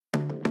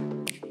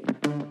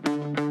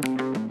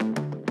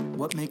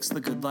What makes the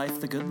good life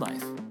the good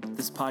life?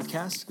 This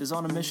podcast is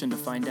on a mission to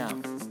find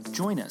out.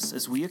 Join us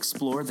as we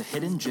explore the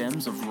hidden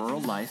gems of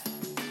rural life,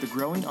 the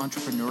growing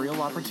entrepreneurial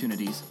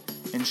opportunities,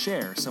 and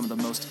share some of the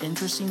most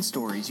interesting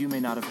stories you may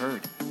not have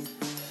heard.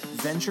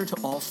 Venture to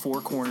all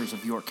four corners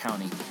of York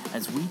County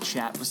as we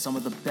chat with some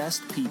of the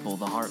best people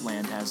the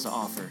Heartland has to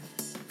offer.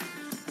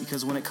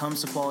 Because when it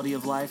comes to quality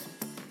of life,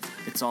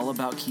 it's all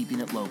about keeping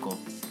it local.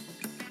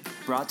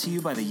 Brought to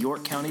you by the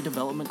York County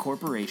Development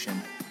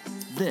Corporation,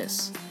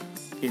 this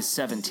is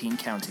 17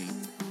 County.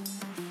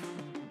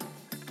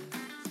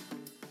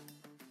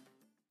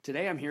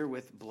 Today I'm here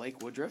with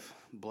Blake Woodruff.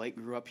 Blake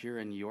grew up here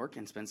in York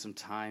and spent some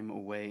time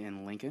away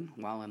in Lincoln.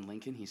 While in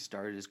Lincoln, he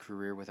started his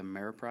career with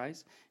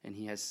Ameriprise, and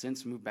he has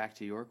since moved back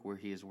to York, where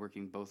he is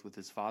working both with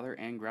his father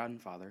and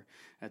grandfather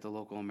at the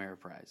local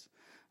Ameriprise.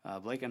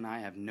 Blake and I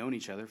have known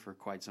each other for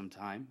quite some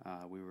time.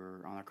 We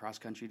were on a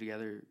cross-country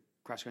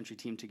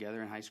team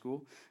together in high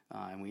school,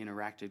 and we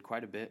interacted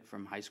quite a bit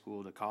from high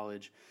school to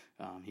college.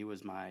 He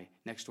was my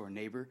next-door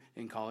neighbor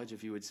in college,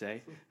 if you would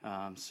say.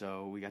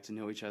 So we got to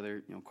know each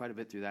other, quite a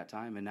bit through that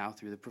time, and now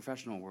through the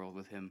professional world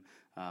with him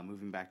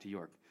moving back to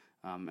York.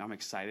 I'm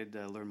excited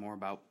to learn more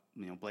about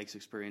Blake's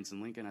experience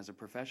in Lincoln as a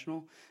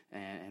professional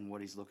and what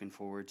he's looking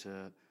forward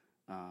to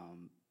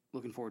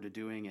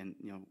doing and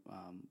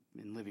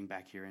and living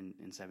back here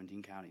in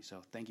 17 County.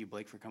 So thank you,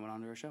 Blake, for coming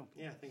on to our show.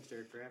 Yeah, thanks,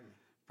 Derek, for having me.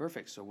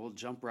 Perfect. So we'll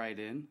jump right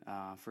in.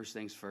 First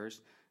things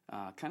first,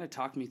 kind of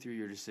talk me through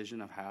your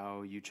decision of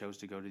how you chose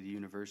to go to the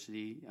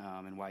university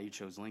and why you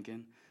chose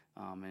Lincoln,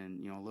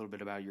 and a little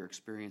bit about your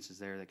experiences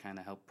there that kind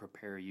of helped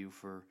prepare you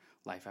for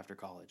life after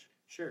college.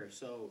 Sure.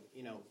 So,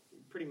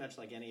 pretty much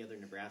like any other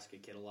Nebraska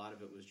kid, a lot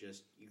of it was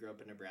just you grew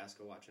up in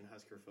Nebraska watching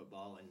Husker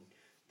football, and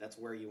that's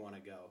where you want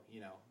to go.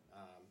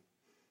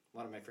 A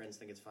lot of my friends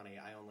think it's funny.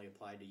 I only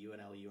applied to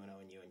UNL, UNO,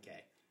 and UNK,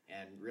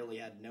 and really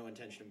had no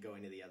intention of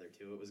going to the other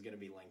two. It was going to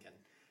be Lincoln.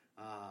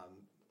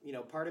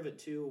 Part of it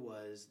too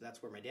was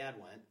that's where my dad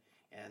went,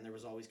 and there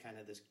was always kind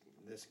of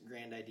this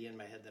grand idea in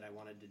my head that I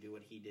wanted to do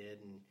what he did,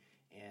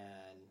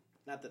 and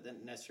not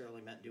that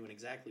necessarily meant doing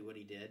exactly what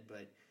he did,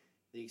 but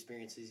the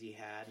experiences he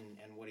had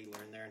and what he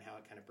learned there and how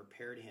it kind of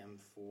prepared him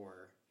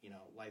for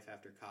life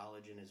after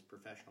college and his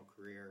professional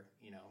career,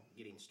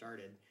 getting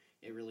started.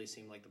 It really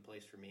seemed like the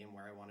place for me and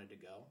where I wanted to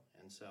go,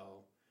 and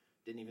so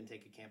didn't even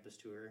take a campus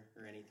tour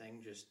or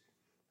anything, just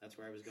that's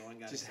where I was going.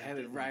 Just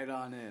headed right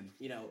on in.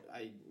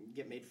 I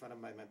get made fun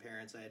of by my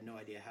parents. I had no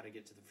idea how to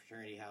get to the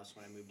fraternity house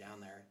when I moved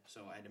down there,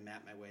 so I had to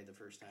map my way the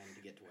first time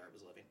to get to where I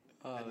was living.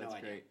 Oh, I had that's no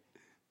idea. great.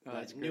 Oh,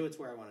 But I knew it's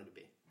where I wanted to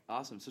be.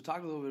 Awesome. So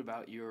talk a little bit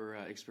about your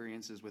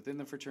experiences within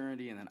the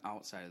fraternity and then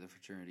outside of the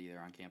fraternity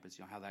there on campus,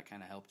 how that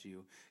kind of helped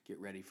you get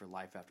ready for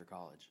life after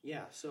college.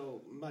 Yeah,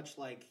 so much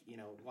like,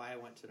 why I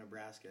went to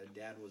Nebraska,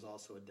 Dad was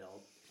also a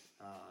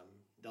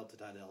Delta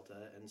Tau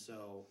Delta, and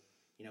so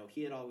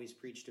he had always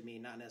preached to me,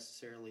 not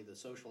necessarily the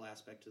social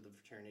aspect of the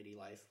fraternity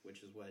life,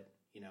 which is what,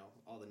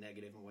 all the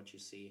negative and what you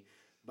see,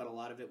 but a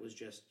lot of it was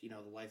just, the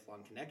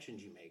lifelong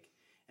connections you make.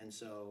 And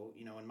so,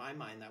 in my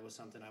mind, that was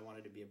something I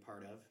wanted to be a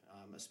part of,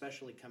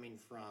 especially coming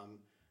from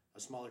a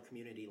smaller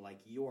community like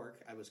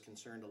York. I was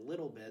concerned a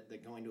little bit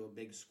that going to a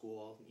big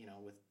school,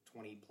 with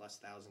 20-plus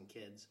thousand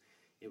kids,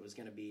 it was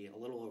going to be a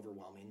little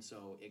overwhelming.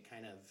 So it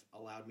kind of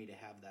allowed me to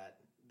have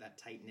that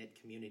tight-knit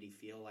community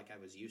feel like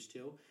I was used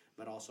to,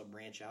 but also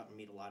branch out and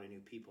meet a lot of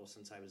new people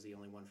since I was the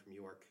only one from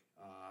York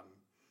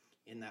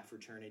in that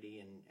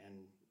fraternity. And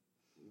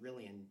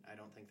really, I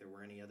don't think there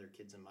were any other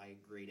kids in my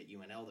grade at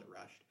UNL that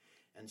rushed.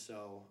 And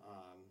so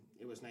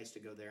it was nice to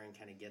go there and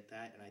kind of get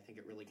that, and I think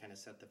it really kind of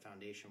set the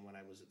foundation when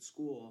I was at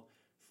school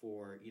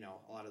for,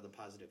 a lot of the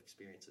positive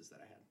experiences that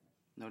I had.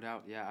 No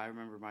doubt. Yeah, I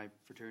remember my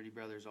fraternity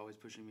brothers always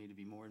pushing me to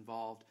be more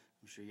involved.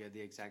 I'm sure you had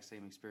the exact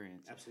same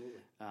experience. Absolutely.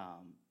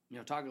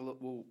 Talk a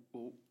little.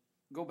 We'll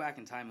go back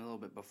in time a little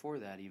bit before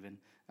that. Even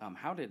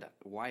how did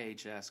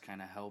YHS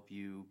kind of help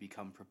you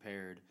become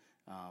prepared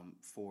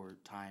for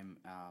time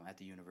at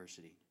the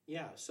university?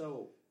 Yeah,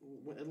 so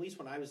at least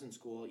when I was in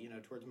school,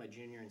 towards my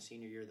junior and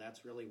senior year,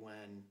 that's really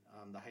when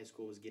the high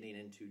school was getting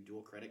into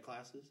dual credit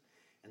classes.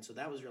 And so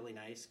that was really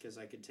nice because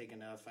I could take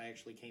enough. I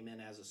actually came in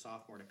as a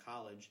sophomore to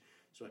college,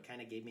 so it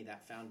kind of gave me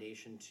that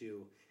foundation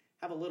to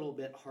have a little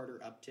bit harder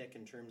uptick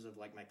in terms of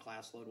like my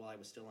class load while I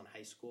was still in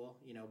high school,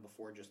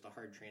 before just the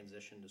hard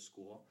transition to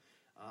school.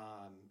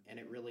 And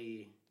it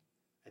really,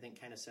 I think,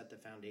 kind of set the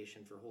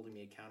foundation for holding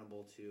me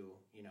accountable to,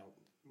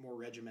 more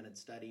regimented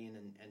studying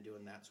and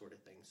doing that sort of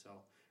thing. So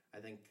I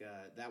think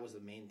that was the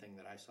main thing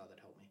that I saw that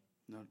helped me.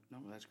 No,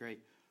 that's great.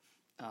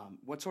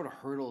 What sort of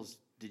hurdles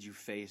did you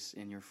face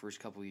in your first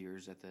couple of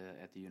years at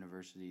the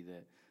university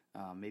that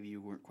maybe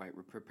you weren't quite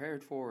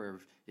prepared for,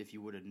 or if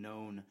you would have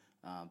known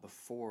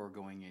before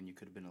going in, you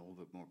could have been a little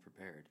bit more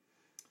prepared?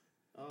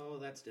 Oh,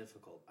 that's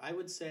difficult. I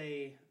would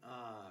say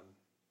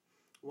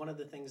one of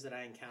the things that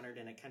I encountered,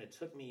 and it kind of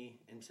took me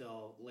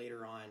until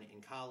later on in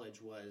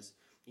college, was,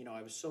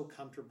 I was so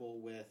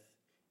comfortable with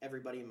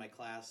everybody in my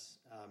class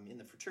in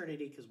the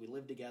fraternity because we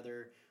lived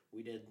together.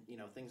 We did,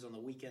 things on the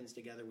weekends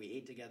together. We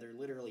ate together,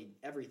 literally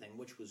everything,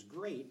 which was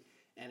great.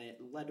 And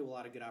it led to a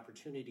lot of good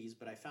opportunities,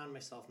 but I found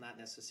myself not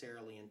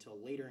necessarily until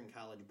later in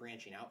college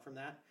branching out from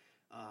that.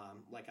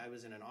 Like I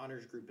was in an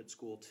honors group at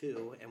school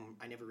too, and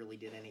I never really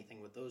did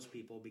anything with those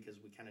people because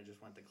we kind of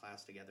just went to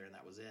class together and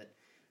that was it.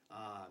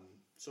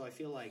 So I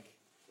feel like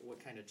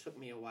what kind of took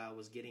me a while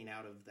was getting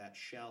out of that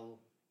shell.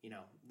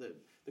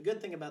 The good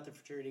thing about the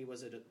fraternity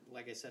was it,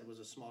 like I said, was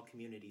a small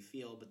community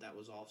feel, but that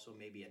was also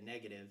maybe a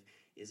negative,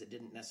 is it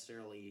didn't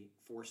necessarily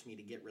force me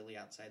to get really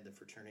outside the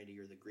fraternity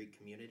or the Greek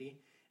community.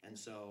 And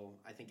so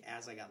I think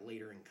as I got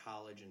later in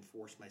college and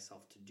forced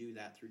myself to do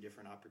that through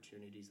different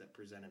opportunities that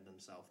presented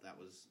themselves, that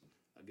was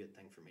a good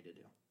thing for me to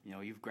do.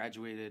 You've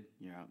graduated,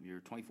 you're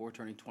 24,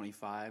 turning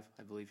 25,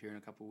 I believe, here in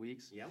a couple of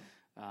weeks. Yeah.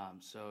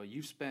 So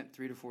you've spent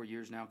 3 to 4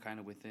 years now kind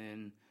of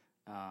within,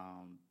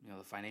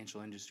 the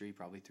financial industry,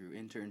 probably through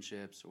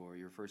internships or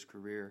your first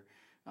career.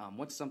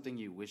 What's something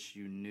you wish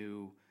you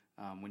knew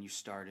when you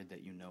started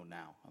that you know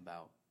now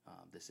about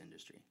this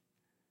industry?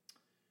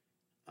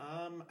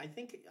 I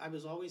think I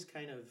was always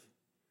kind of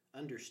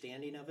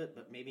understanding of it,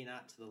 but maybe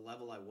not to the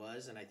level I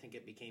was, and I think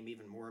it became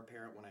even more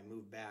apparent when I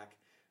moved back.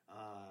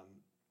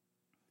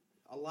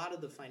 A lot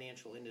of the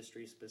financial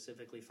industry,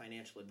 specifically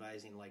financial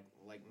advising, like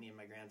me and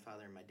my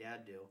grandfather and my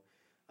dad do,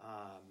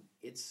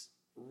 it's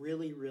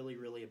really, really,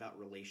 really about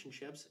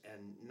relationships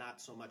and not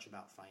so much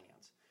about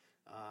finance.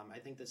 I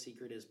think the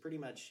secret is pretty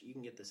much you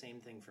can get the same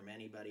thing from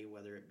anybody,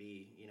 whether it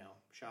be,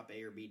 shop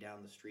A or B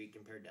down the street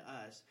compared to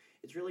us.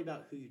 It's really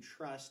about who you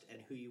trust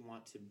and who you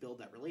want to build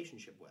that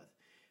relationship with.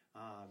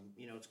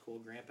 It's cool.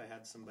 Grandpa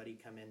had somebody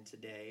come in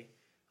today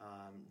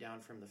down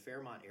from the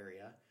Fairmont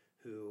area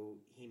who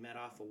he met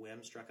off a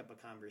whim, struck up a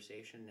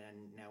conversation,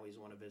 and now he's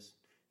one of his,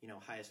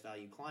 highest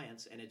value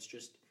clients. And it's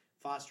just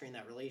fostering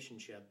that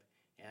relationship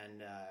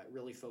and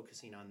really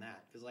focusing on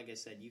that. Because like I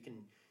said, you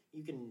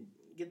can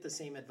get the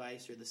same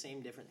advice or the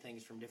same different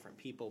things from different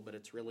people, but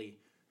it's really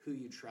who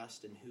you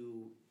trust and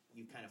who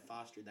you kind of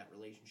fostered that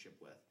relationship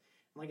with.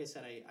 And like I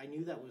said, I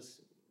knew that was,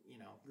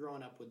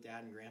 growing up with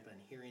Dad and Grandpa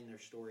and hearing their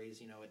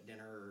stories, at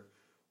dinner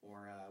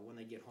or when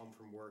they get home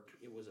from work,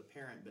 it was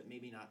apparent, but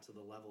maybe not to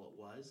the level it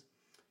was.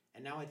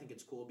 And now I think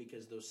it's cool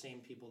because those same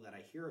people that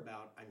I hear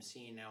about, I'm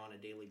seeing now on a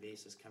daily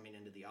basis coming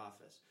into the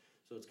office.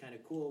 So it's kind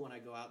of cool when I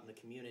go out in the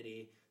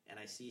community and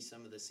I see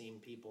some of the same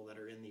people that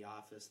are in the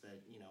office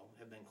that,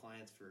 have been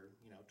clients for,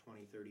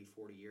 20, 30,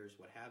 40 years,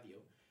 what have you.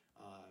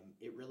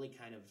 It really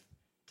kind of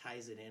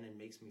ties it in and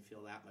makes me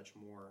feel that much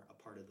more a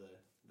part of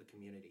the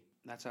community.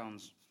 That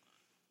sounds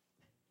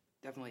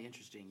definitely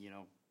interesting,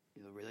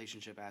 the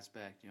relationship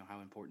aspect,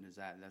 how important is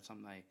that? That's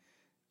something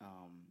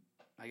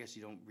I guess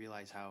you don't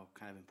realize how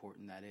kind of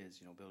important that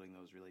is, building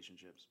those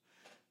relationships.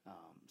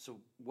 So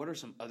what are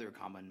some other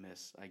common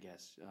myths, I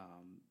guess,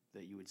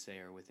 that you would say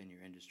are within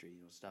your industry,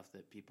 stuff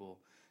that people,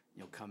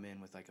 come in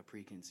with like a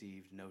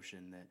preconceived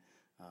notion that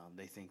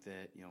they think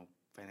that,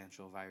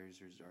 financial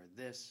advisors are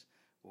this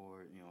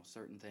or,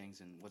 certain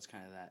things, and what's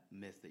kind of that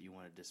myth that you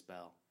want to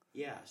dispel?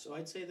 Yeah, so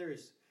I'd say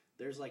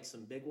there's like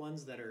some big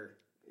ones that are,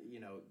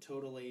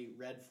 totally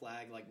red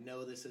flag, like,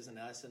 no, this isn't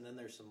us. And then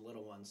there's some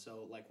little ones.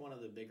 So like one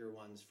of the bigger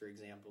ones, for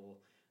example,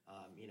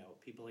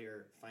 people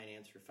hear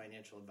finance or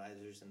financial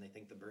advisors and they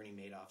think the Bernie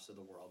Madoffs of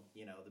the world,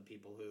 the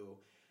people who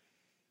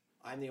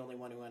I'm the only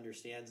one who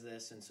understands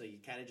this. And so you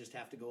kind of just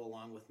have to go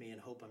along with me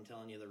and hope I'm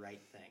telling you the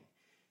right thing.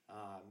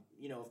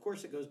 Of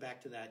course it goes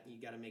back to that.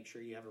 You got to make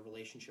sure you have a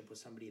relationship with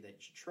somebody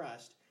that you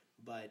trust,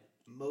 but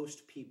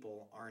most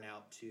people aren't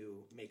out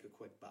to make a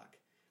quick buck.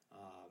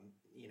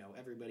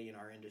 Everybody in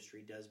our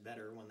industry does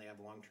better when they have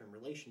long-term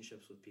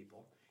relationships with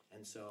people.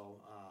 And so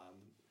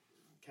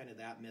kind of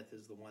that myth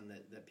is the one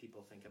that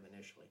people think of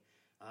initially.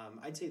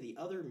 I'd say the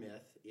other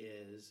myth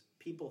is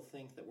people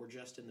think that we're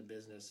just in the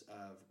business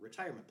of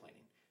retirement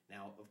planning.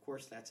 Now, of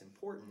course, that's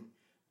important,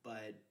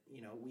 but,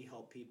 we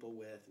help people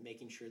with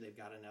making sure they've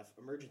got enough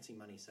emergency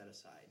money set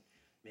aside,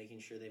 making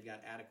sure they've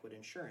got adequate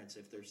insurance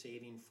if they're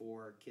saving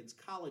for kids'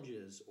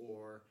 colleges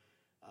or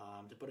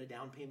to put a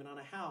down payment on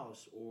a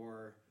house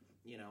or,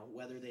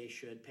 whether they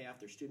should pay off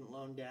their student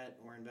loan debt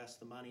or invest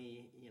the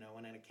money,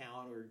 in an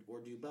account or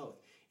do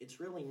both. It's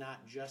really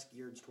not just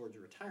geared towards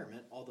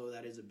retirement, although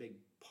that is a big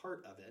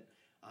part of it.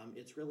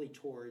 It's really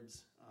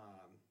towards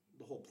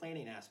the whole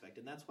planning aspect.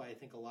 And that's why I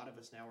think a lot of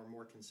us now are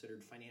more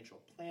considered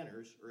financial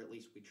planners, or at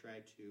least we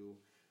try to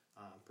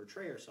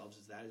portray ourselves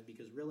as that, is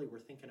because really we're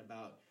thinking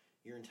about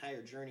your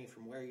entire journey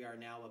from where you are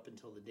now up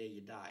until the day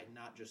you die,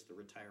 not just the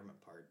retirement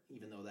part,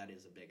 even though that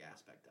is a big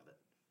aspect of it.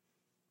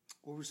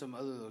 What were some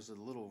other those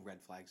little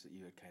red flags that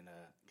you had kind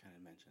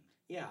of mentioned?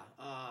 Yeah,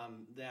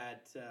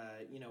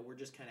 we're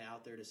just kind of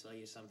out there to sell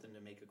you something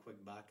to make a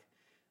quick buck.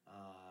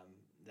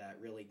 That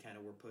really kind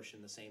of we're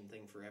pushing the same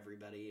thing for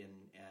everybody, and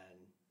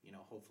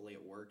hopefully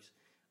it works.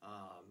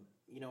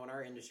 In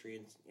our industry,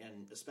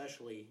 and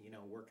especially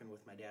working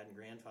with my dad and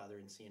grandfather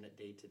and seeing it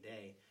day to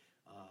day,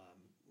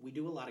 we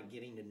do a lot of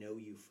getting to know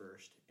you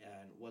first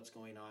and what's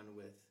going on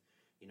with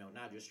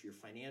not just your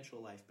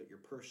financial life but your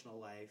personal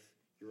life,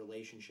 your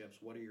relationships.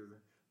 What are your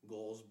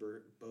goals,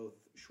 both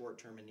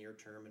short-term and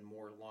near-term, and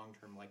more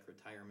long-term like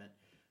retirement.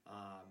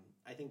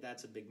 I think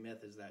that's a big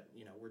myth, is that,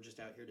 we're just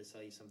out here to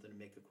sell you something to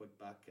make a quick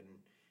buck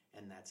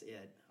and that's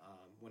it.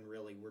 When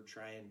really we're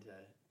trying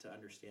to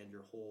understand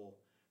your whole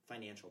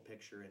financial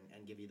picture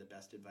and give you the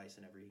best advice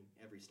in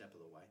every step of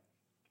the way.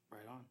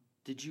 Right on.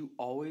 Did you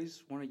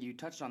always you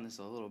touched on this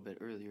a little bit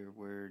earlier,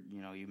 where,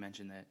 you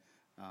mentioned that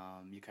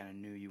you kind of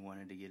knew you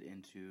wanted to get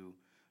into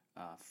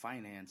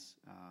finance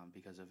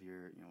because of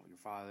your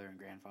father and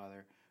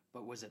grandfather,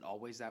 but was it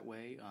always that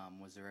way?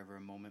 Was there ever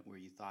a moment where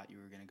you thought you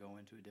were going to go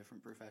into a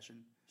different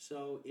profession?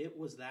 So it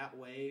was that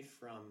way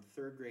from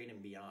third grade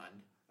and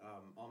beyond.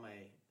 All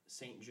my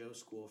St. Joe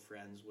school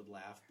friends would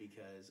laugh,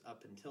 because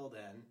up until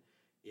then,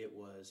 it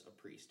was a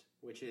priest,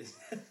 which is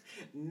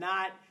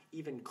not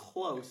even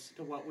close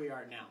to what we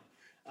are now.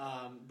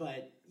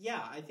 But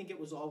yeah, I think it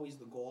was always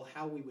the goal,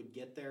 how we would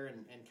get there,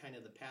 and kind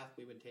of the path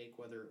we would take,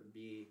 whether it would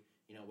be,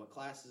 what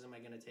classes am I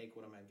going to take,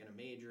 what am I going to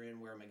major in,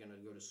 where am I going to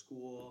go to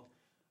school,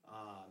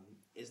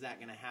 is that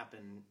going to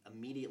happen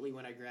immediately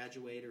when I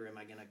graduate, or am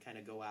I going to kind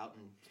of go out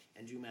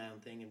and do my own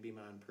thing and be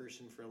my own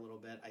person for a little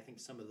bit? I think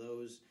some of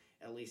those,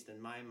 at least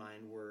in my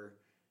mind, were,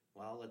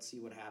 well, let's see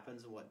what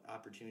happens and what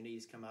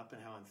opportunities come up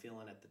and how I'm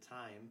feeling at the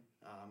time,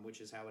 which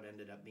is how it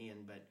ended up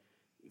being. But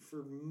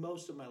for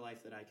most of my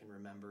life that I can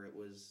remember,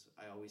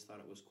 I always thought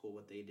it was cool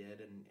what they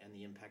did and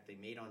the impact they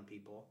made on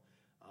people,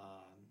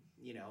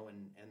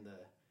 and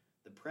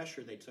the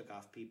pressure they took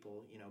off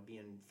people,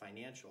 being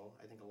financial.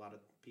 I think a lot of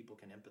people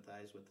can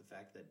empathize with the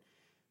fact that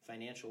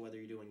financial, whether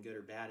you're doing good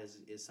or bad,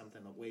 is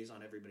something that weighs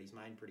on everybody's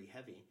mind pretty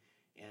heavy.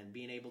 And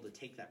being able to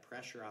take that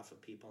pressure off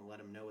of people and let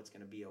them know it's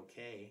going to be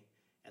okay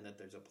and that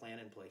there's a plan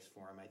in place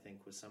for them, I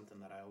think was something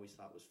that I always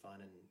thought was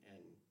fun and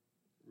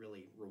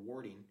really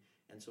rewarding.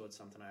 And so it's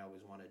something I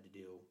always wanted to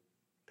do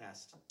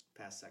past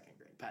second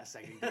grade. Past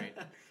second grade.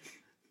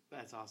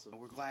 That's awesome.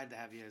 We're glad to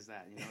have you as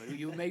that.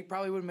 You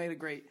probably would have made a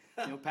great,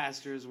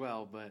 pastor as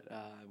well. But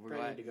we're probably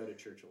glad need to go to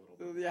church a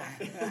little bit. Yeah.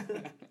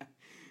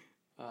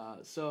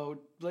 So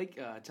Blake,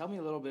 tell me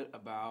a little bit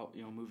about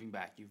moving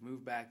back. You've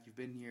moved back. You've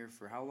been here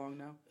for how long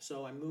now?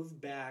 So I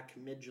moved back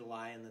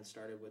mid-July and then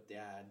started with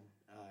Dad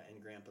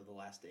and Grandpa the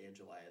last day of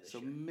July of this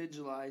year. So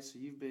mid-July. So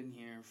you've been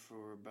here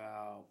for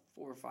about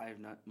 4 or 5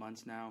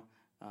 months now.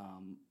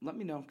 Let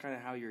me know kind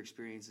of how your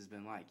experience has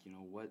been like.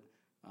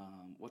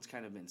 What's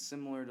kind of been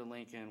similar to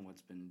Lincoln?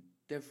 What's been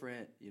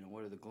different?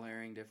 What are the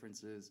glaring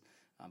differences?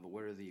 But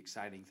what are the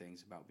exciting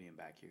things about being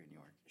back here in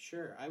York?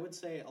 Sure. I would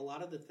say a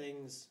lot of the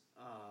things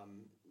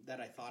that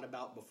I thought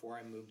about before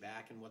I moved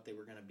back and what they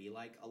were going to be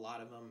like, a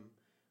lot of them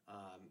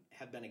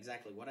have been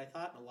exactly what I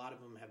thought, and a lot of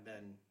them have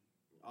been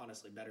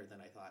honestly better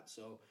than I thought.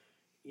 So,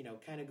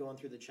 kind of going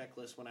through the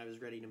checklist when I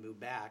was ready to move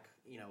back,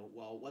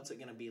 well, what's it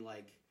going to be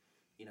like,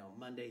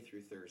 Monday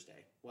through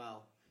Thursday?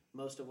 Well,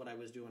 most of what I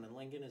was doing in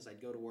Lincoln is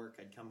I'd go to work,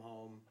 I'd come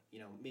home,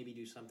 maybe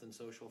do something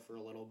social for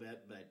a little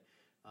bit, but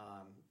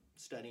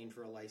studying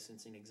for a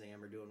licensing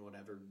exam or doing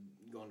whatever,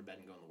 going to bed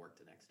and going to work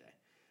the next day.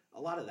 A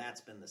lot of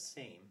that's been the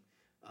same.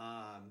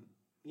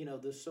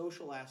 The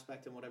social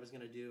aspect and what I was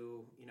going to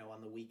do,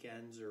 on the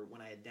weekends or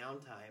when I had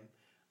downtime,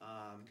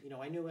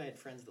 I knew I had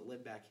friends that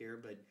lived back here,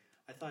 but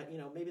I thought,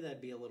 maybe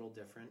that'd be a little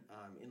different.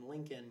 In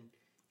Lincoln,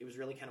 it was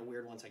really kind of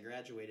weird once I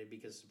graduated,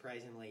 because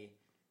surprisingly,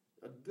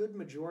 a good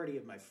majority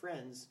of my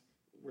friends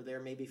were there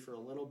maybe for a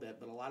little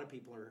bit, but a lot of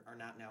people are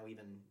not now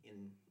even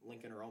in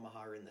Lincoln or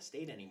Omaha or in the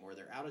state anymore.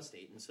 They're out of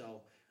state. And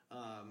so,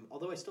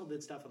 although I still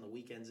did stuff on the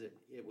weekends,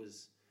 it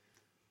was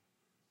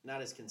not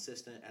as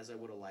consistent as I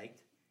would have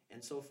liked.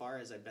 And so far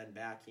as I've been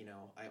back,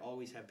 I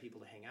always have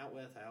people to hang out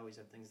with. I always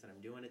have things that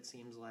I'm doing, it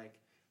seems like.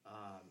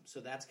 So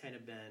that's kind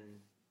of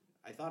been,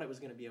 I thought it was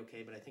going to be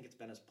okay, but I think it's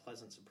been a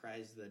pleasant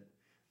surprise that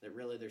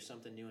really there's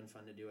something new and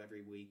fun to do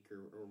every week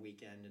or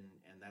weekend,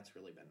 and that's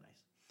really been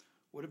nice.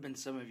 What have been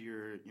some of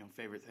your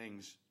favorite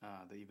things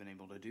that you've been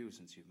able to do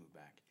since you've moved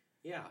back?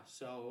 Yeah,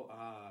 so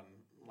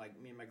like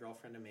me and my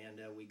girlfriend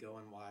Amanda, we go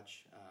and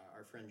watch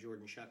our friend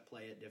Jordan Shuck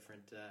play at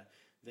different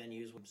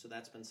venues. So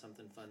that's been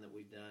something fun that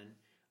we've done.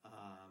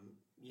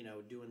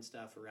 Doing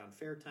stuff around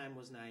fair time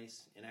was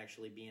nice, and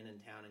actually being in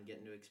town and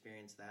getting to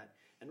experience that.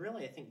 And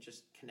really, I think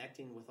just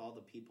connecting with all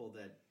the people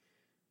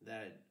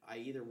that I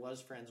either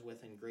was friends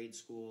with in grade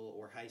school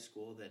or high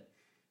school that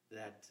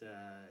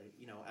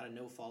out of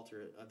no fault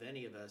of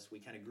any of us, we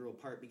kind of grew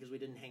apart because we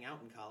didn't hang out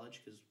in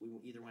college because we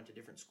either went to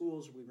different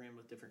schools or we ran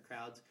with different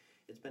crowds.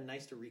 It's been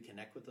nice to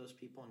reconnect with those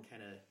people and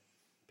kind of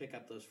pick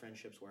up those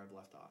friendships where I've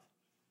left off.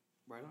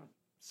 Right on.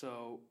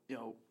 So,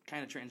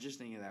 kind of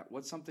transitioning to that,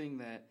 what's something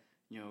that,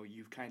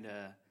 you've kind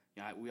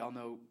of, we all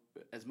know,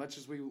 as much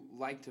as we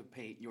like to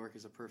paint York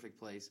as a perfect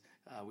place,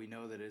 we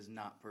know that it is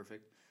not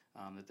perfect,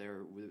 that there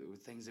are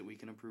things that we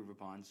can improve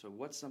upon. So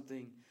what's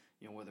something,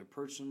 whether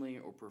personally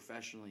or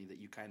professionally, that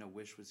you kind of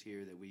wish was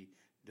here that we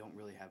don't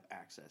really have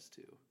access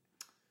to?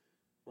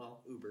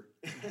 Well, Uber.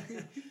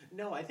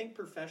 No, I think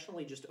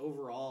professionally, just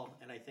overall,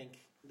 and I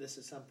think this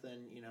is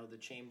something, the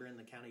Chamber and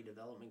the County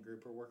Development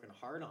Group are working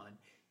hard on.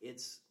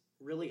 It's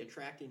really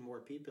attracting more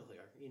people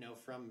here,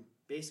 from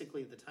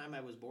basically the time I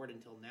was born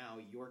until now,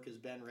 York has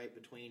been right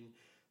between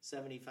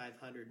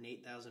 7,500 and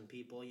 8,000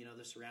 people. You know,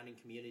 the surrounding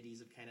communities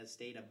have kind of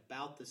stayed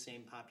about the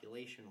same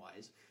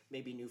population-wise.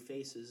 Maybe new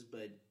faces,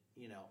 but,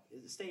 you know,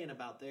 staying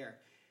about there.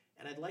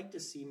 And I'd like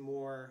to see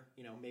more,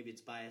 you know, maybe it's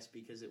biased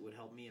because it would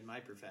help me in my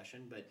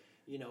profession, but,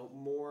 you know,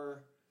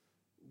 more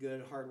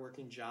good,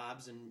 hardworking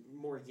jobs and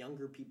more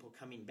younger people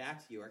coming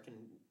back to York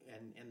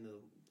and the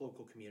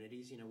local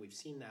communities. You know, we've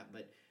seen that,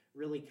 but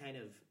really kind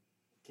of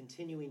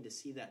continuing to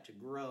see that to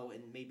grow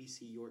and maybe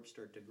see York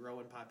start to grow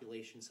in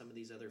population, some of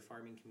these other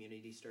farming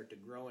communities start to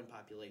grow in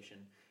population,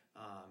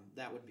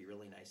 that would be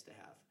really nice to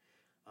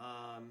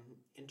have.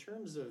 In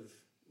terms of,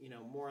 you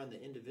know, more on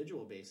the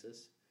individual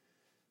basis,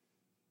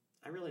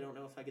 I really don't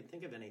know if I could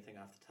think of anything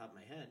off the top of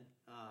my head.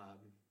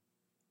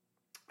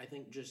 I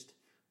think just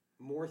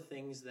more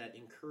things that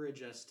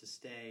encourage us to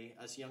stay,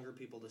 us younger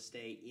people to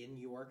stay in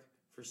York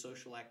for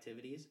social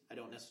activities. I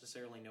don't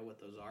necessarily know what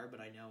those are, but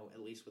I know,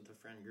 at least with the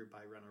friend group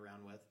I run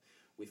around with,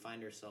 we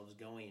find ourselves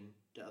going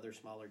to other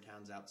smaller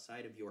towns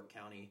outside of York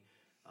County,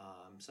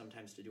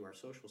 sometimes to do our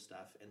social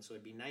stuff. And so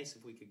it'd be nice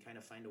if we could kind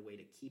of find a way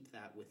to keep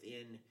that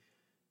within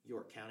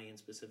York County and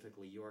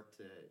specifically York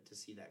to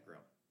see that grow.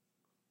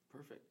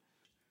 Perfect.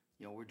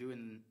 You know, we're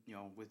doing, you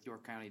know, with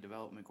York County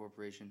Development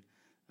Corporation,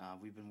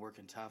 we've been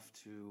working tough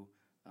to,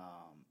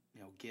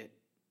 you know, get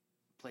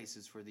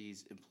places for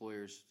these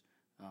employers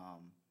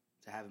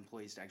to have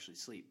employees to actually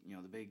sleep. You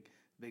know, the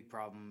big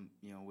problem,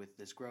 you know, with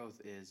this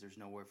growth is there's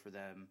nowhere for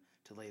them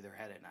to lay their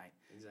head at night.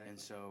 Exactly. And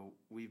so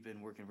we've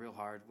been working real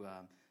hard.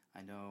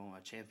 I know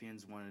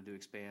Champions wanted to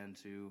expand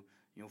to,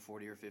 you know,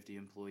 40 or 50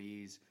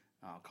 employees.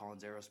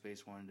 Collins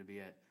Aerospace wanted to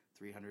be at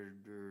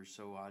 300 or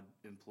so odd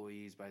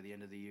employees by the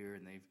end of the year,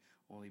 and they've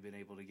only been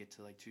able to get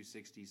to like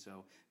 260,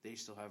 so they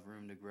still have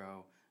room to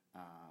grow.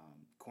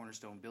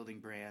 Cornerstone Building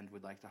Brand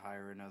would like to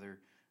hire another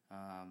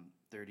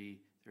 30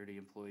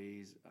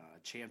 employees.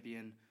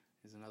 Champion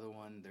is another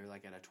one. They're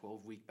like at a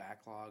 12-week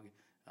backlog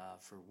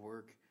for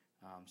work,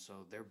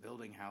 so they're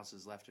building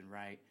houses left and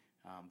right,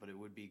 but it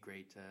would be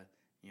great to,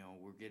 you know,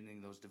 we're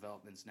getting those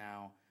developments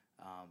now,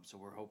 so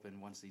we're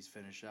hoping once these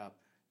finish up,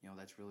 you know,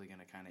 that's really going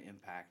to kind of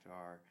impact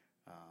our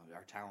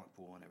talent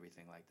pool and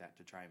everything like that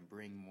to try and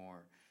bring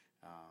more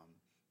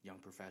young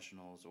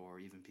professionals or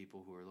even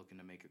people who are looking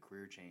to make a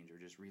career change or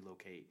just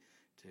relocate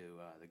to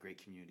the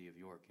great community of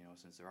York. You know,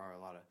 since there are a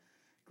lot of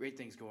great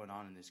things going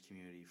on in this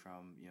community,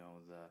 from, you know,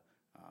 the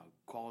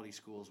quality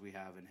schools we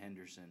have in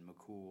Henderson,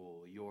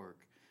 McCool,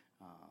 York,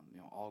 you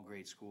know, all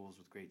great schools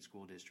with great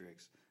school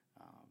districts.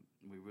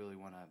 We really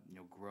want to, you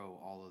know, grow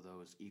all of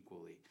those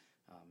equally.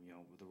 You know,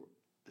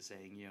 the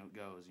saying, you know,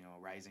 goes, you know,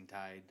 a rising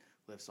tide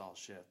lifts all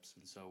ships,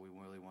 and so we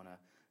really want to,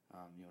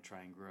 you know,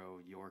 try and grow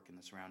York and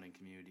the surrounding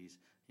communities,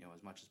 you know,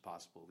 as much as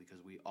possible,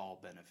 because we all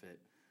benefit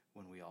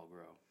when we all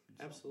grow.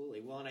 So.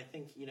 Absolutely. Well, and I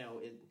think, you know,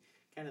 it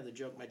kind of the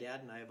joke my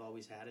dad and I have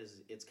always had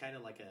is it's kind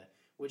of like a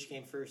which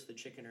came first, the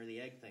chicken or the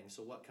egg thing.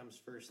 So what comes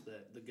first,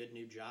 the good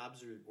new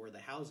jobs or the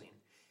housing?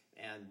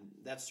 And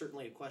that's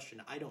certainly a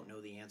question I don't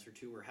know the answer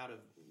to, or how to,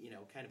 you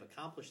know, kind of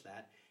accomplish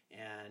that.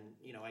 And,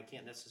 you know, I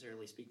can't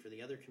necessarily speak for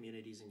the other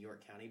communities in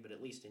York County, but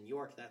at least in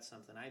York, that's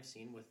something I've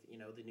seen with, you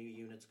know, the new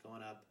units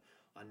going up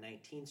on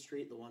 19th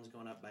Street, the ones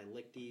going up by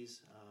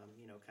Lichty's,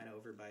 you know, kind of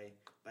over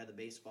by the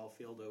baseball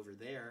field over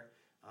there.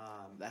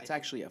 That's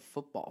actually a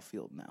football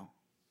field now.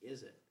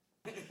 Is it?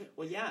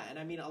 Well, yeah, and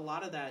I mean, a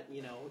lot of that,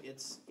 you know,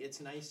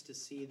 it's nice to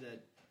see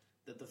that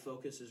the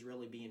focus is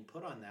really being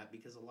put on that,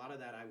 because a lot of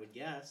that, I would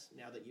guess,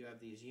 now that you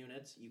have these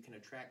units, you can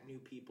attract new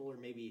people or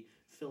maybe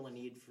fill a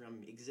need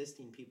from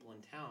existing people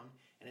in town,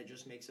 and it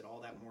just makes it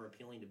all that more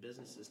appealing to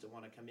businesses to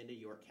want to come into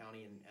York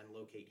County and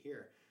locate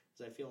here.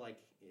 Because I feel like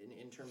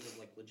in terms of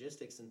like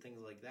logistics and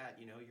things like that,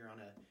 you know, you're on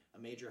a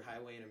major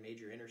highway and a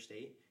major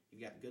interstate.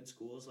 You've got good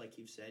schools, like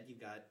you've said.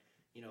 You've got,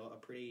 you know, a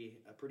pretty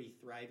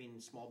thriving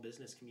small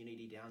business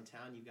community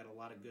downtown. You've got a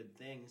lot of good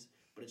things,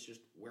 but it's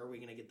just, where are we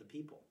going to get the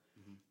people?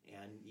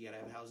 Mm-hmm. And you got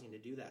to have housing to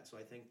do that. So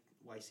I think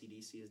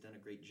YCDC has done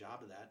a great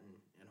job of that,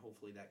 and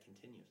hopefully that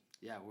continues.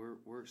 Yeah,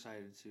 we're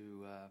excited to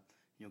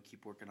you know,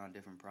 keep working on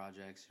different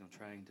projects. You know,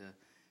 trying to,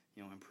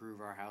 you know,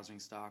 improve our housing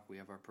stock. We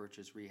have our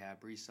purchase,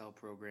 rehab, resell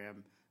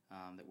program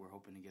that we're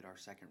hoping to get our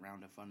second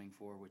round of funding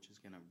for, which is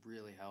going to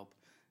really help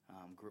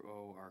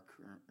grow our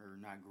current, or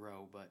not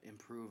grow, but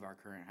improve our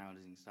current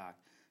housing stock.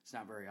 It's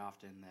not very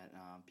often that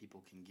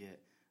people can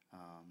get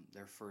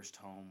their first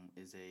home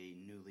is a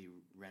newly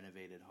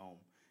renovated home,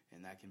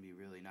 and that can be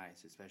really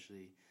nice,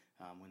 especially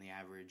when the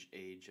average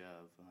age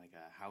of like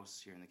a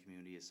house here in the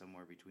community is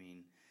somewhere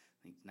between,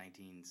 I think,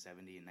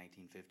 1970 and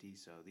 1950.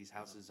 So these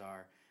houses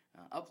are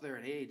up there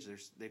in age.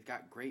 They've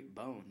got great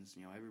bones.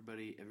 You know,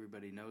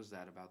 everybody knows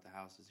that about the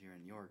houses here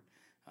in York,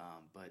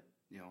 but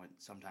you know,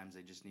 sometimes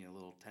they just need a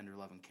little tender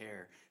love and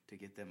care to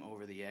get them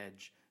over the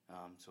edge,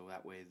 so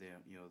that way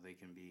they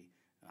can be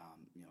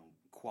you know,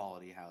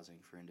 quality housing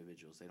for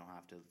individuals. They don't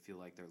have to feel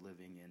like they're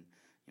living in,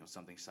 you know,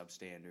 something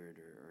substandard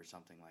or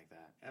something like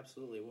that.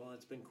 Absolutely. Well,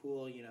 it's been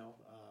cool, you know,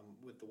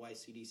 with the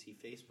YCDC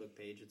Facebook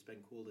page. It's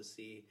been cool to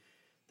see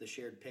the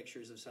shared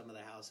pictures of some of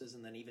the houses,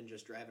 and then even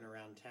just driving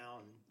around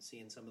town,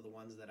 seeing some of the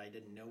ones that I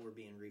didn't know were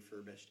being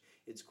refurbished.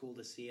 It's cool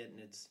to see it,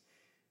 and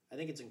I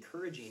think it's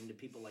encouraging to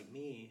people like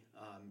me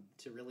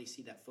to really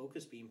see that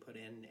focus being put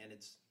in, and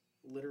it's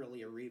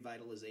literally a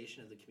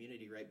revitalization of the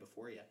community right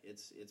before you.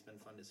 It's been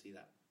fun to see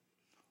that.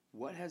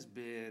 What has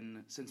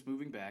been, since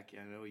moving back,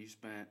 I know you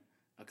spent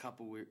a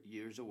couple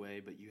years away,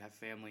 but you have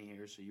family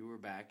here, so you were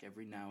back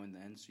every now and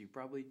then, so you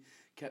probably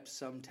kept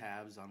some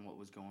tabs on what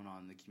was going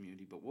on in the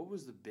community. But what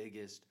was the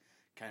biggest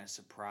kind of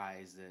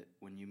surprise that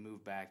when you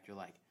moved back, you're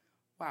like,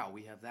 wow,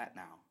 we have that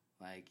now?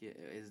 Like,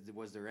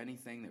 was there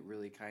anything that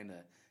really kind of,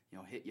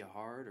 hit you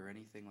hard or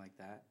anything like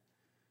that?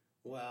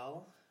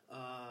 Well,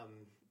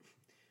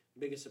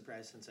 biggest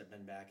surprise since I've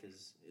been back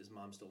is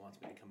Mom still wants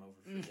me to come over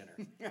for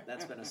dinner.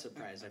 That's been a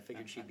surprise. I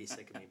figured she'd be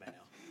sick of me by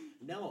now.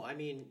 No, I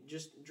mean,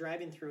 just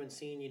driving through and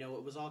seeing,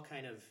 it was all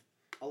kind of,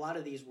 a lot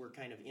of these were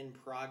kind of in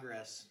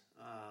progress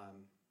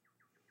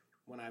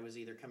when I was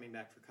either coming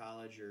back from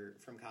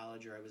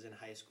college or I was in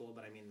high school.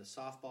 But I mean, the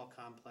softball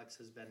complex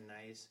has been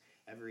nice.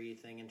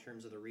 Everything in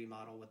terms of the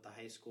remodel with the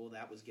high school,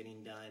 that was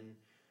getting done.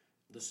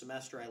 The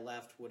semester I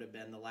left would have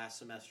been the last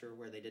semester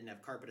where they didn't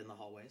have carpet in the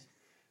hallways.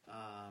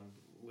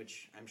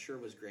 Which I'm sure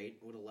was great.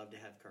 Would have loved to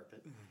have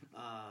carpet.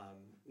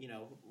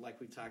 Like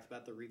we've talked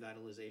about, the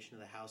revitalization of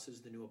the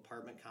houses, the new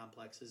apartment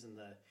complexes,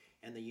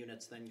 and the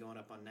units then going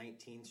up on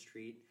 19th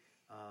Street.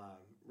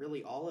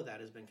 Really, all of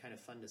that has been kind of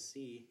fun to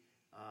see,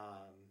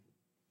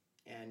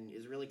 and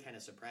is really kind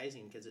of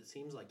surprising because it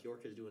seems like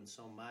York is doing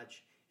so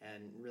much,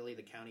 and really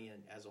the county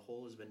as a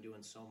whole has been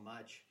doing so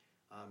much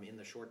in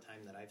the short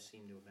time that I've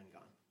seen to have been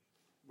gone.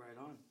 Right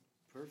on.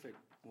 Perfect.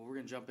 Well, we're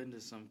going to jump into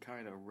some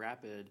kind of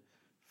rapid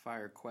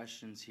fire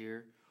questions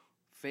here.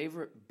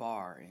 Favorite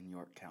bar in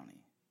York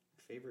County?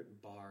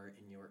 Favorite bar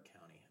in York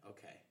County.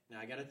 Okay. Now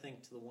I got to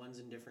think to the ones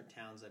in different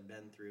towns I've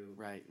been through.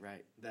 Right.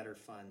 That are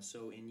fun.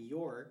 So in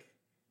York,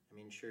 I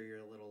mean, sure, you're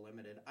a little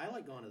limited. I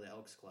like going to the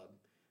Elks Club.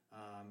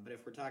 But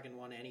if we're talking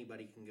one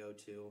anybody can go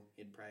to,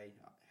 it'd probably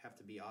have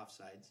to be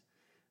Offsides.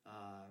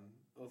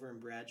 Over in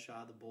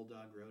Bradshaw, the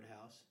Bulldog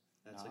Roadhouse.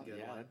 That's a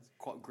good one.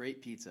 That's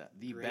great pizza.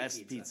 Great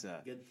best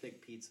pizza. Good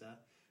thick pizza.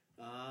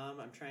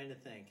 I'm trying to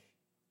think.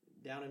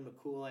 Down in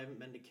McCool, I haven't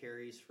been to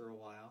Carrie's for a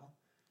while.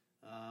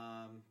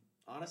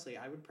 Honestly,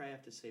 I would probably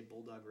have to say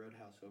Bulldog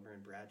Roadhouse over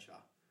in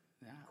Bradshaw.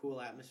 Yeah.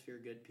 Cool atmosphere,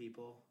 good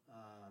people.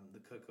 The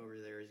cook over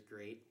there is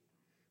great.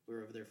 We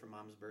were over there for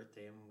Mom's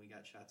birthday, and we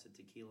got shots of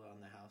tequila on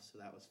the house, so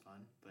that was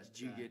fun. But did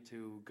you get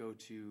to go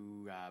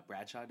to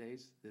Bradshaw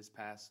Days this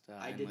past?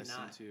 I did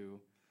not. To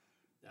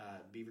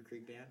Beaver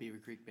Creek Band? Beaver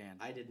Creek Band.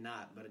 I did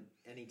not, but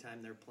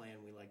anytime they're playing,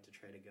 we like to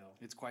try to go.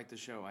 It's quite the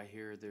show. I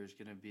hear there's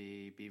going to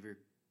be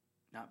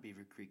not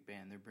Beaver Creek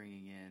Band. They're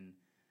bringing in,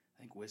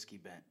 I think, Whiskey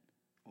Bent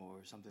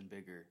or something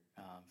bigger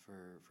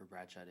for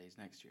Bradshaw Days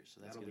next year. So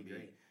that's going to be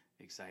great.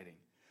 Exciting.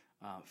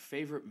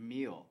 Favorite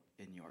meal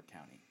in York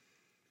County?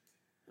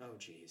 Oh,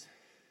 geez.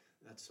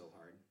 That's so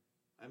hard.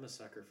 I'm a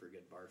sucker for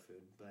good bar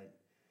food, but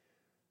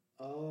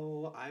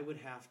I would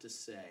have to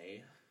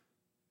say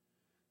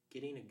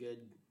getting a good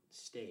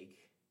steak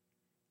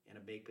and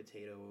a baked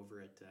potato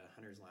over at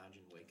Hunter's Lounge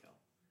in Waco.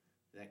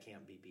 That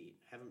can't be beat.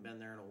 Haven't been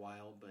there in a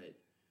while, but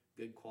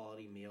good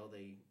quality meal.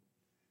 They,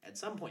 at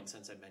some point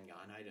since I've been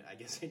gone, I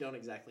guess I don't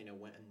exactly know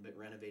when, but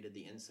renovated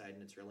the inside,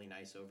 and it's really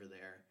nice over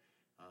there.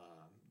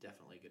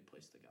 Definitely a good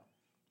place to go.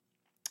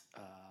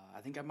 I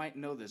think I might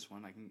know this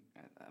one. I'm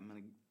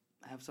going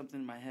to have something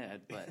in my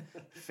head, but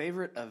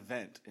favorite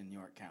event in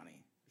York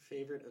County?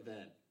 Favorite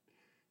event?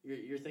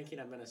 You're thinking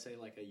I'm going to say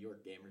like a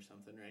York game or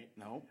something, right?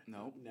 No.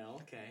 No,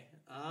 okay.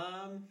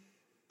 God,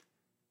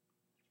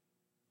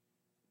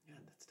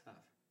 that's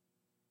tough.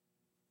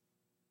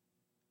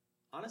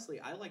 Honestly,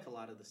 I like a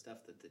lot of the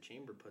stuff that the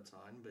Chamber puts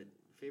on, but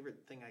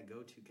favorite thing I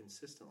go to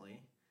consistently,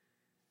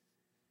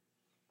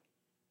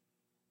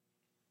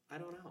 I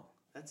don't know.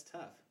 That's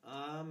tough.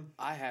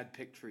 I had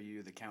picked for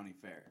you the county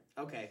fair.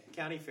 Okay,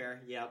 county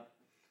fair, yep.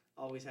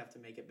 Always have to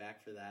make it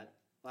back for that.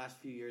 Last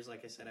few years,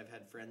 like I said, I've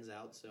had friends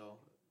out, so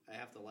I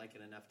have to like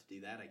it enough to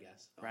do that, I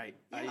guess. So, right.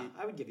 Yeah,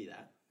 I would give you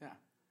that. Yeah.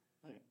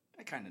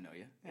 I kind of know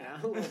you.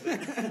 Yeah, a little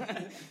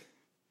bit.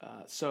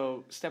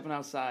 So, stepping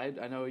outside,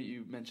 I know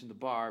you mentioned the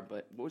bar,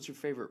 but what was your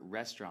favorite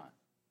restaurant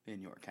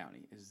in York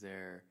County? Is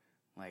there,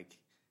 like,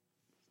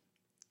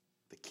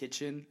 the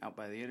kitchen out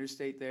by the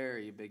interstate there? Are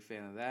you a big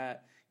fan of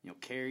that?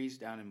 Carrie's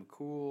down in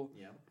McCool.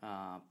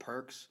 Yeah.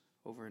 Perks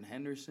over in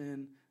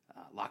Henderson.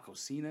 La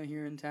Cocina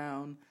here in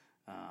town.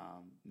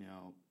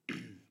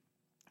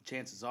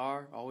 Chances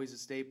are, always a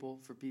staple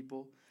for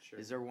people. Sure.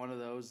 Is there one of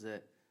those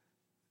that,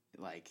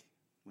 like,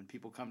 when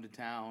people come to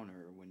town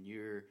or when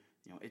you're,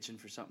 itching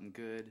for something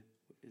good,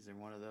 is there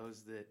one of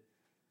those that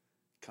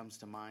comes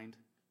to mind?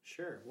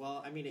 Sure.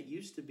 Well, I mean, it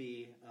used to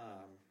be,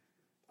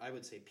 I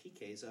would say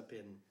PK's up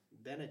in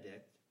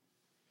Benedict,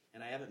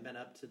 and I haven't been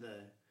up to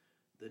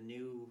the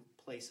new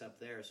place up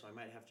there, so I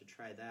might have to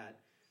try that.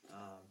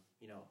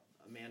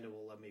 Amanda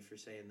will love me for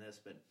saying this,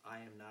 but I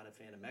am not a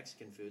fan of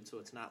Mexican food, so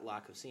it's not La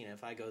Cocina.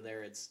 If I go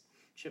there, it's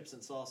chips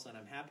and salsa, and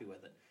I'm happy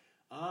with it.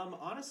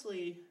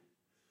 Honestly,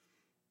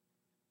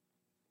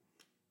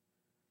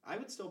 I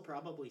would still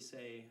probably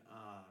say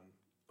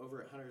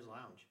over at Hunter's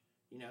Lounge.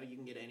 You know, you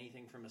can get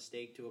anything from a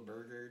steak to a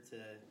burger to,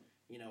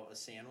 you know, a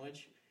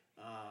sandwich.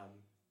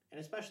 And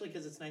especially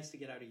because it's nice to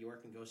get out of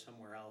York and go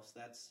somewhere else.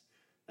 That's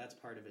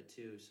part of it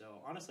too.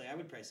 So honestly, I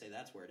would probably say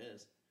that's where it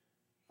is.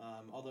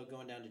 Although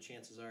going down to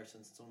Chances Are,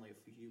 since it's only a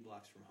few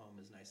blocks from home,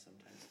 is nice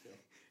sometimes too.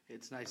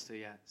 It's nice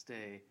to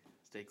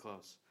stay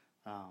close.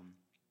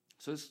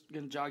 So it's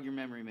gonna jog your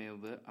memory maybe a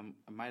bit.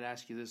 I might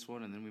ask you this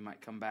one, and then we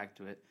might come back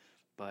to it.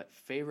 But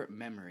favorite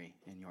memory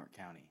in York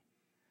County?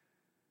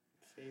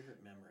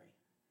 Favorite memory.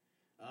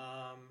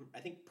 I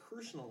think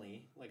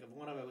personally, like of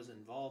one I was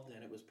involved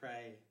in, it was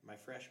probably my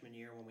freshman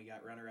year when we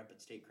got runner-up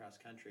at state cross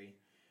country.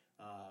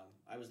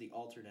 I was the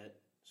alternate,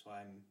 so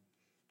I'm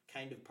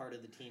kind of part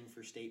of the team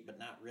for state, but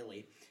not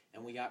really.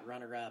 And we got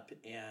runner-up,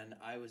 and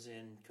I was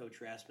in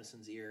Coach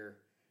Rasmussen's ear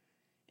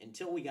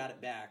until we got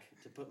it back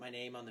to put my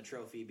name on the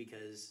trophy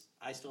because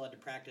I still had to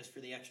practice for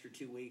the extra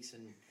 2 weeks,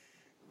 and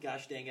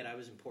gosh dang it, I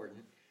was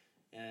important.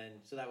 And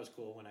so that was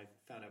cool when I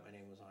found out my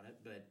name was on it.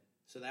 But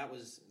so that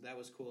was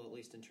cool, at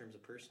least in terms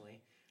of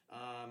personally.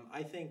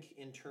 I think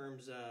in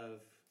terms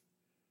of,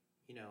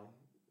 you know,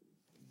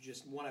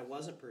 just one I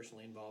wasn't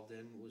personally involved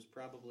in was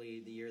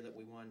probably the year that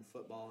we won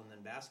football and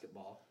then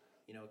basketball,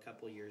 you know, a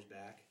couple of years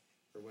back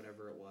or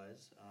whatever it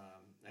was.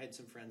 I had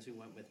some friends who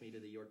went with me to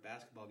the York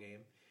basketball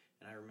game,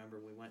 and I remember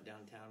we went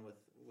downtown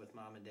with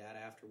mom and dad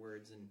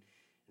afterwards, and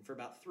for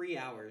about 3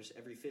 hours,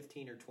 every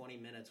 15 or 20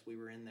 minutes we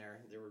were in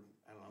there. There were,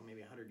 I don't know,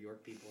 maybe 100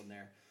 York people in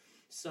there.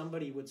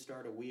 Somebody would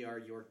start a "We Are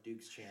York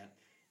Dukes" chant,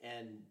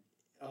 and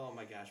oh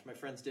my gosh, my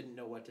friends didn't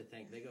know what to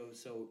think. They go,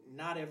 so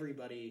not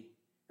everybody,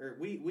 or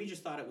we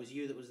just thought it was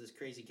you that was this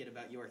crazy kid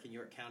about York and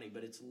York County,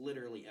 but it's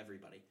literally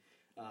everybody.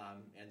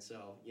 And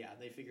so, yeah,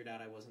 they figured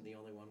out I wasn't the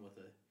only one with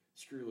a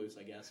screw loose,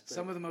 I guess. But,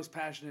 some of the most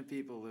passionate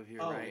people live here,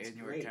 right, in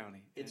York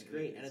County. It's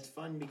great, and it's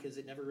fun because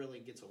it never really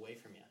gets away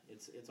from you.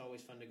 It's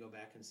always fun to go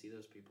back and see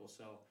those people.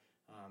 So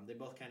they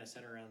both kind of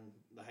center around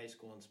the high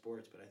school and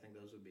sports, but I think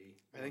those would be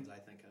the ones I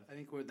think of. I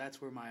think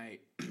that's where my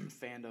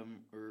fandom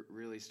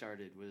really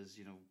started was,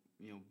 you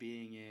know,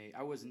 being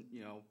I wasn't,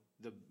 you know,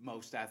 the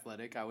most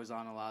athletic. I was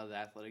on a lot of the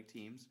athletic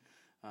teams,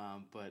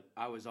 but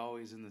I was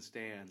always in the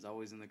stands,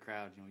 always in the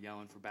crowd, you know,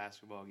 yelling for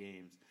basketball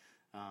games,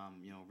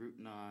 you know,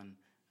 rooting on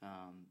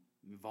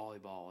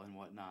volleyball and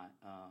whatnot.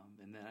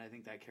 And then I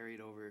think that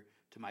carried over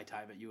to my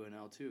time at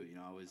UNL too. You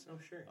know, I was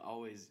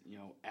always, you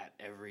know, at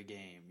every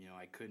game. You know,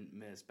 I couldn't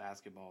miss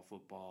basketball,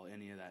 football,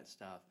 any of that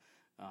stuff.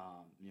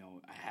 You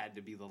know, I had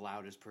to be the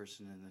loudest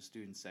person in the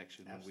student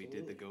section when we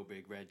did the Go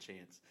Big Red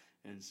chants.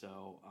 And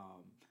so,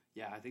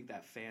 yeah, I think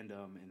that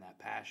fandom and that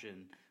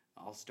passion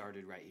all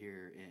started right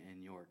here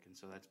in York. And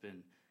so that's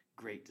been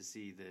great to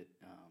see that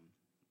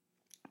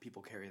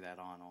people carry that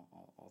on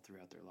all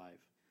throughout their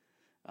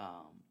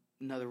life.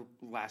 Another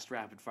last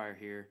rapid fire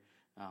here.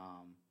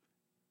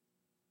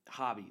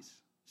 Hobbies.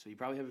 So you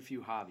probably have a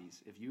few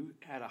hobbies. If you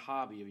had a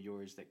hobby of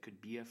yours that could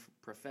be a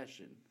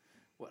profession,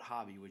 what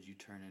hobby would you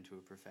turn into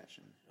a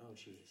profession? Oh,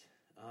 geez.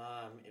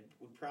 It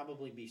would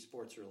probably be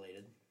sports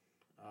related.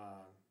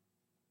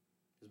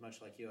 As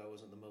much like you, I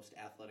wasn't the most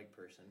athletic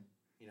person.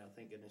 You know,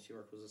 thank goodness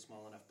York was a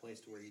small enough place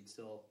to where you'd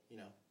still, you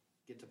know,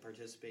 get to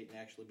participate and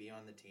actually be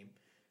on the team.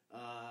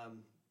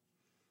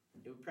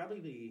 It would probably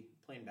be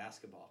playing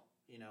basketball.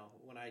 You know,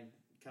 when I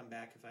come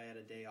back, if I had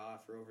a day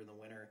off or over the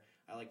winter,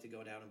 I like to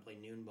go down and play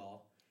noon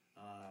ball.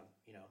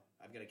 You know,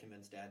 I've got to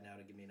convince Dad now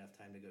to give me enough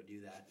time to go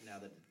do that now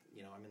that,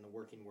 you know, I'm in the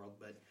working world.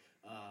 But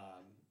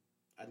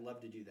I'd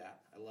love to do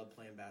that. I love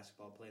playing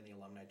basketball, playing the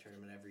alumni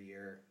tournament every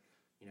year.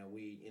 You know,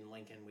 in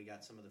Lincoln, we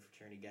got some of the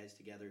fraternity guys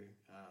together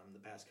the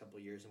past couple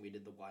of years, and we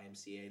did the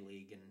YMCA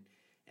League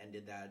and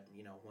did that,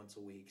 you know, once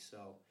a week.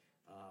 So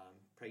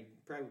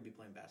probably would be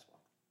playing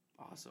basketball.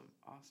 Awesome.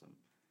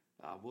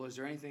 Well, is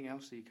there anything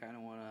else that you kind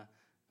of want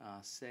to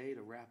say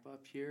to wrap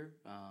up here?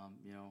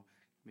 You know,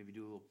 maybe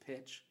do a little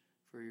pitch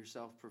for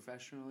yourself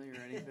professionally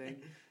or anything?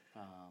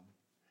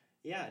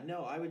 Yeah,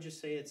 no, I would just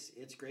say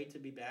it's great to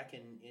be back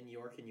in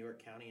York and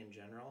York County in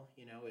general.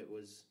 You know, it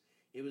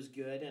was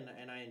good,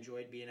 and I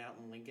enjoyed being out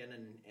in Lincoln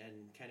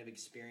and kind of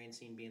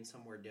experiencing being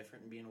somewhere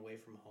different and being away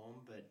from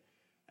home. But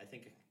I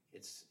think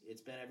it's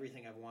been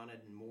everything I've wanted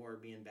and more,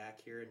 being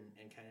back here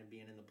and kind of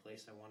being in the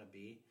place I want to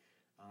be.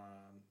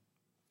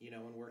 You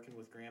know, and working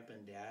with Grandpa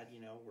and Dad, you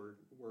know,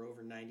 we're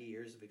over 90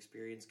 years of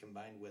experience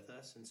combined with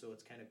us, and so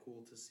it's kind of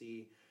cool to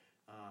see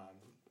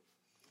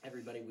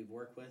everybody we've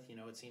worked with. You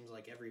know, it seems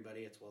like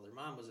everybody, it's, well, their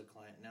mom was a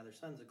client, now their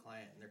son's a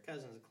client, and their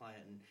cousin's a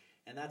client,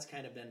 and that's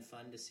kind of been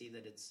fun to see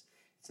that it's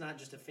not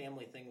just a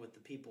family thing with the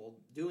people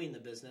doing the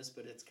business,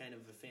 but it's kind of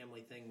a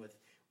family thing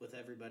with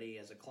everybody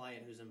as a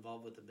client who's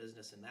involved with the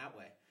business in that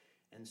way.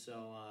 And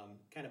so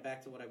kind of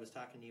back to what I was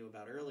talking to you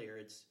about earlier,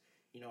 it's,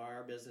 you know,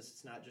 our business,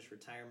 it's not just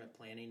retirement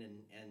planning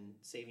and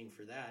saving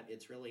for that.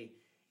 It's really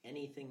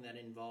anything that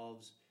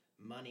involves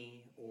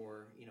money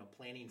or, you know,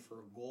 planning for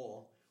a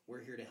goal.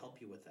 We're here to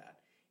help you with that.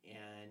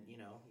 And, you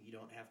know, you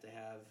don't have to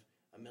have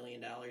 $1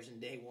 million in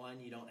day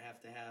one. You don't have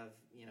to have,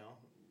 you know,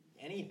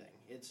 anything.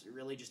 It's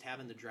really just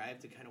having the drive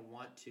to kind of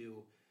want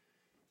to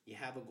you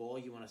have a goal,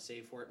 you want to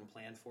save for it and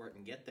plan for it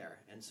and get there.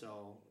 And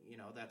so,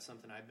 that's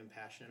something I've been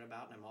passionate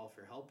about, and I'm all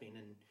for helping.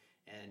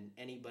 And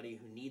anybody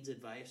who needs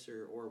advice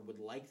or would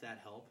like that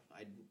help,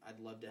 I'd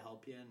love to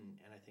help you,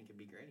 and I think it'd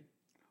be great.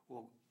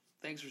 Well,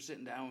 thanks for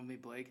sitting down with me,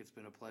 Blake. It's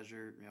been a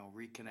pleasure,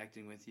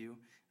 reconnecting with you.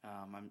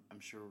 I'm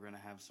sure we're going to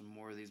have some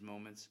more of these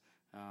moments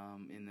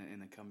in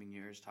the coming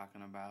years,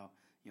 talking about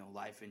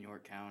life in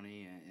York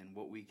County and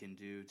what we can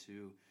do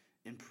to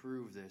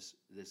improve this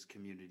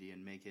community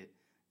and make it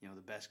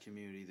the best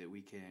community that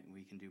we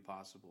can do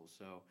possible.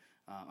 So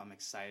I'm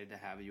excited to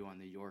have you on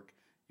the York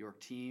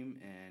team,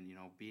 and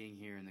being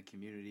here in the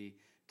community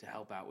to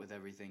help out with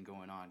everything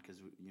going on, because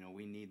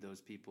we need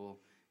those people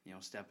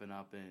stepping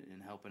up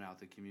and helping out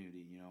the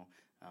community.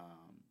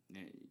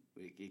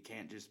 It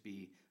can't just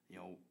be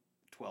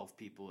 12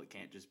 people. It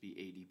can't just be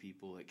 80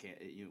 people. It can't.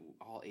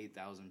 All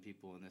 8,000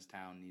 people in this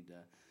town need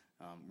to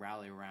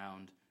rally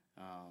around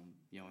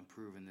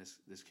improving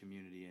this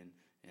community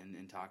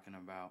and talking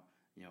about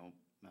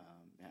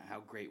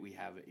how great we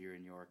have it here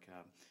in York.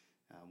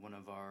 One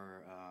of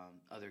our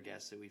other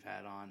guests that we've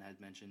had on had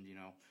mentioned,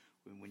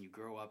 when you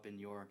grow up in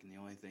York and the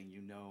only thing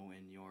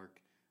in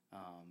York,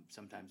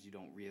 sometimes you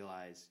don't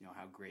realize,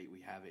 how great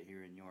we have it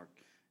here in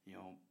York.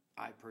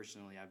 I've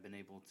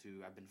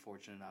been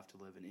fortunate enough to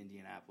live in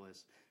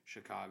Indianapolis,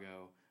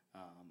 Chicago,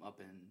 up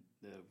in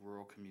the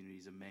rural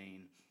communities of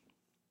Maine,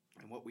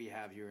 and what we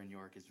have here in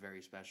York is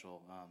very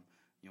special.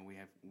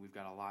 We've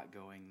got a lot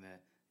going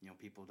that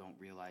people don't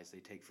realize, they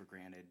take for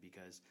granted,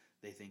 because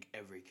they think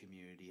every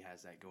community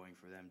has that going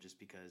for them, just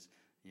because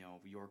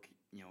York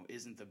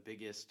isn't the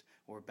biggest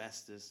or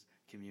bestest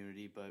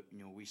community, but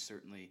we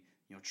certainly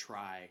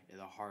try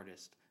the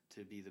hardest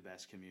to be the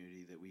best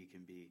community that we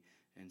can be.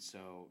 And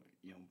so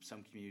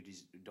some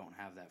communities don't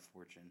have that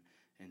fortune,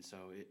 and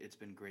so it's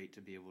been great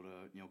to be able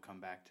to come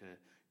back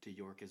to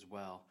York as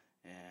well,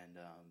 and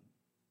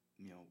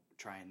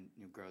try and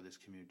grow this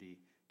community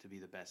to be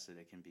the best that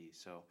it can be.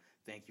 So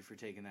thank you for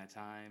taking that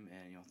time,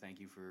 and thank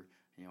you for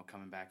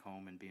coming back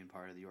home and being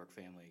part of the York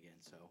family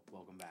again. So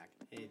welcome back.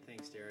 Hey,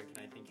 thanks, Derek. And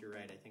I think you're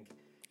right. I think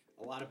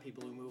a lot of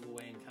people who move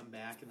away and come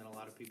back, and then a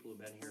lot of people who've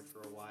been here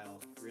for a while,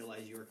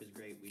 realize York is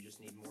great. We just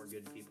need more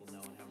good people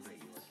knowing how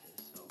great York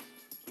is. So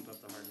keep up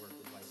the hard work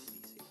with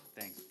YCDC.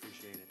 Thanks.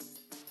 Appreciate it.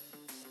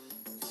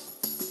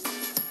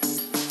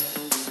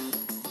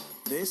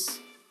 This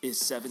is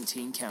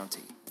 17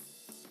 County,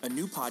 a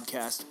new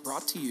podcast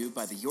brought to you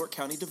by the York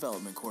County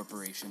Development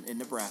Corporation in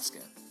Nebraska.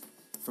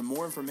 For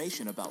more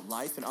information about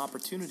life and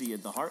opportunity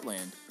in the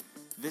Heartland,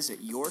 visit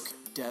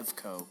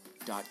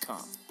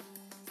yorkdevco.com.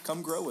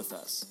 Come grow with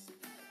us.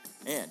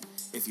 And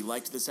if you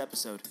liked this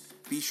episode,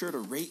 be sure to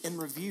rate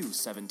and review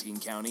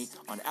 17 County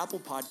on Apple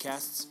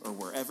Podcasts or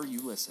wherever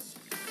you listen.